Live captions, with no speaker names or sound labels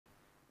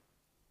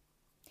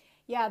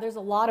Yeah, there's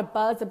a lot of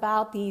buzz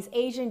about these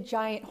Asian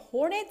giant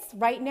hornets.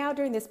 Right now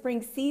during the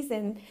spring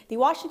season, the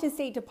Washington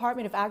State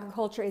Department of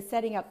Agriculture is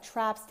setting up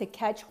traps to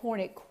catch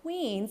hornet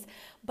queens,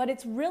 but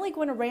it's really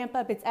going to ramp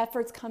up its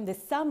efforts come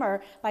this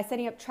summer by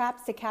setting up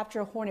traps to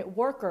capture hornet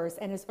workers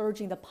and is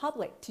urging the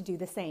public to do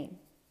the same.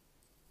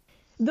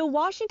 The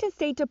Washington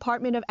State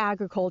Department of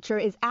Agriculture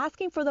is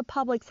asking for the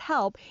public's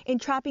help in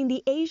trapping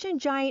the Asian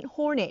giant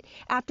hornet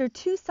after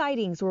 2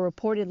 sightings were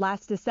reported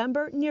last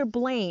December near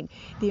Blaine.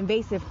 The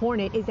invasive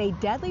hornet is a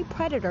deadly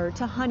predator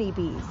to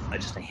honeybees.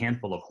 Just a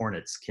handful of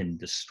hornets can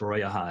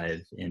destroy a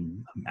hive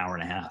in an hour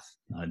and a half.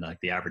 Like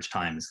the average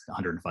time is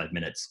 105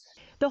 minutes.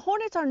 The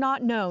hornets are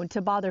not known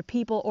to bother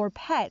people or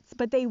pets,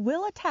 but they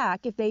will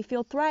attack if they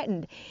feel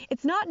threatened.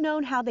 It's not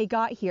known how they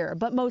got here,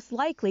 but most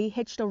likely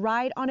hitched a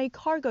ride on a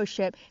cargo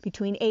ship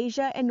between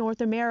Asia and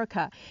North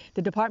America.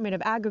 The Department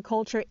of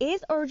Agriculture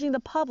is urging the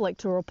public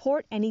to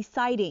report any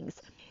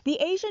sightings. The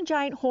Asian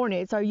giant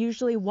hornets are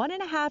usually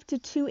 1.5 to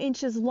 2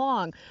 inches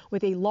long,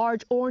 with a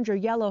large orange or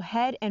yellow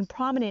head and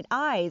prominent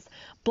eyes,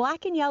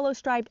 black and yellow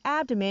striped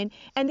abdomen,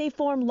 and they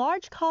form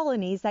large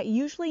colonies that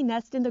usually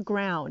nest in the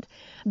ground.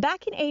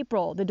 Back in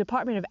April, the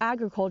Department of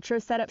Agriculture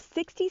set up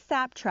 60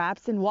 sap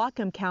traps in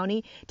Whatcom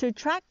County to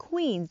attract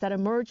queens that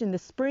emerge in the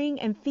spring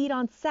and feed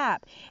on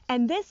sap.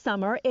 And this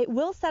summer, it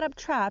will set up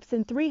traps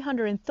in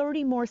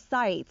 330 more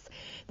sites.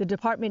 The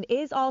department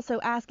is also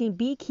asking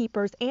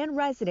beekeepers and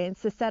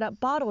residents to set up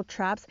bottle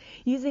traps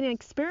using an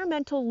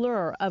experimental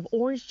lure of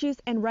orange juice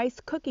and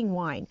rice cooking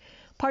wine,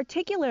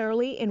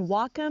 particularly in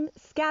Whatcom,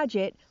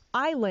 Skagit,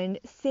 Island,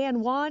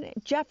 San Juan,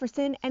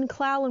 Jefferson, and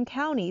Clallam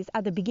counties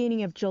at the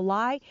beginning of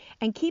July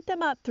and keep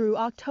them up through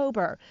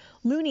October.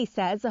 Looney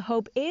says the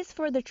hope is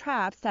for the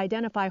traps to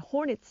identify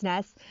hornets'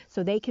 nests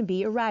so they can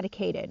be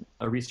eradicated.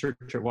 A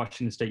researcher at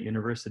Washington State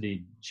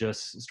University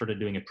just started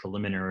doing a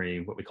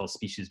preliminary, what we call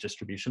species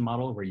distribution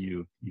model, where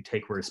you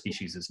take where a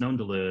species is known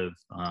to live,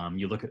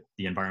 you look at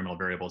the environmental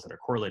variables that are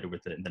correlated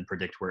with it, and then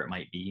predict where it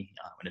might be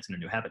when it's in a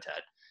new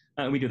habitat.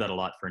 We do that a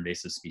lot for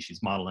invasive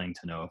species modeling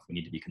to know if we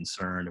need to be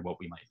concerned or what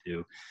we might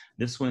do.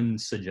 This one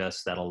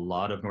suggests that a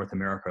lot of North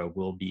America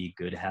will be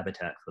good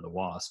habitat for the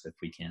wasp if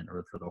we can,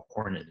 or for the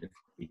hornet if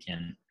we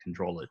can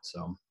control it.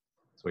 So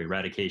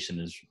eradication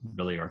is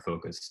really our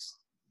focus.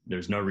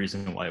 There's no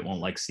reason why it won't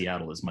like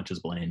Seattle as much as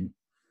Blaine.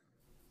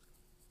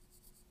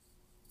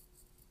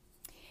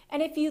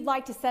 And if you'd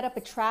like to set up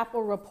a trap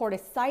or report a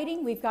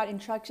sighting, we've got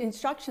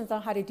instructions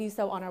on how to do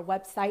so on our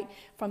website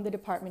from the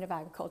Department of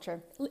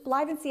Agriculture.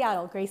 Live in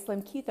Seattle, Grace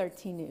Lim,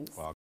 Q13 News.